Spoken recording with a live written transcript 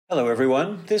Hello,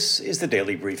 everyone. This is the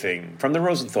Daily Briefing from the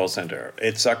Rosenthal Center.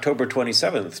 It's October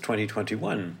 27th,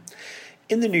 2021.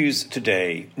 In the news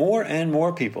today, more and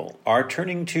more people are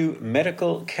turning to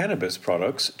medical cannabis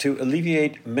products to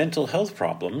alleviate mental health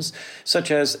problems such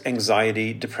as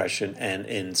anxiety, depression, and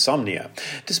insomnia,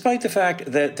 despite the fact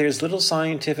that there's little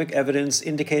scientific evidence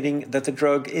indicating that the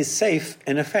drug is safe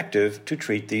and effective to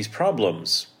treat these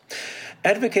problems.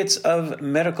 Advocates of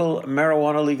medical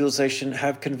marijuana legalization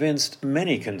have convinced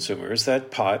many consumers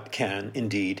that pot can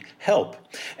indeed help.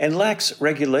 And lax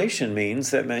regulation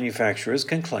means that manufacturers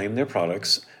can claim their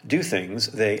products do things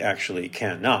they actually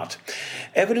cannot.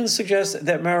 Evidence suggests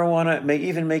that marijuana may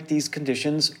even make these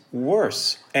conditions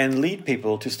worse and lead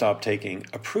people to stop taking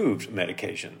approved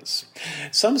medications.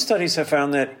 Some studies have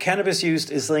found that cannabis use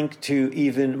is linked to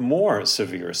even more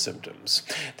severe symptoms.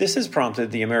 This has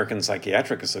prompted the American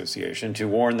Psychiatric Association to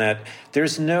warn that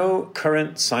there's no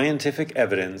current scientific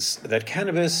evidence that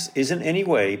cannabis is in any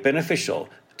way beneficial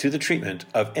to the treatment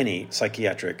of any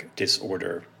psychiatric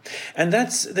disorder. And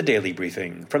that's the Daily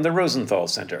Briefing from the Rosenthal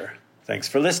Center. Thanks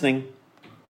for listening.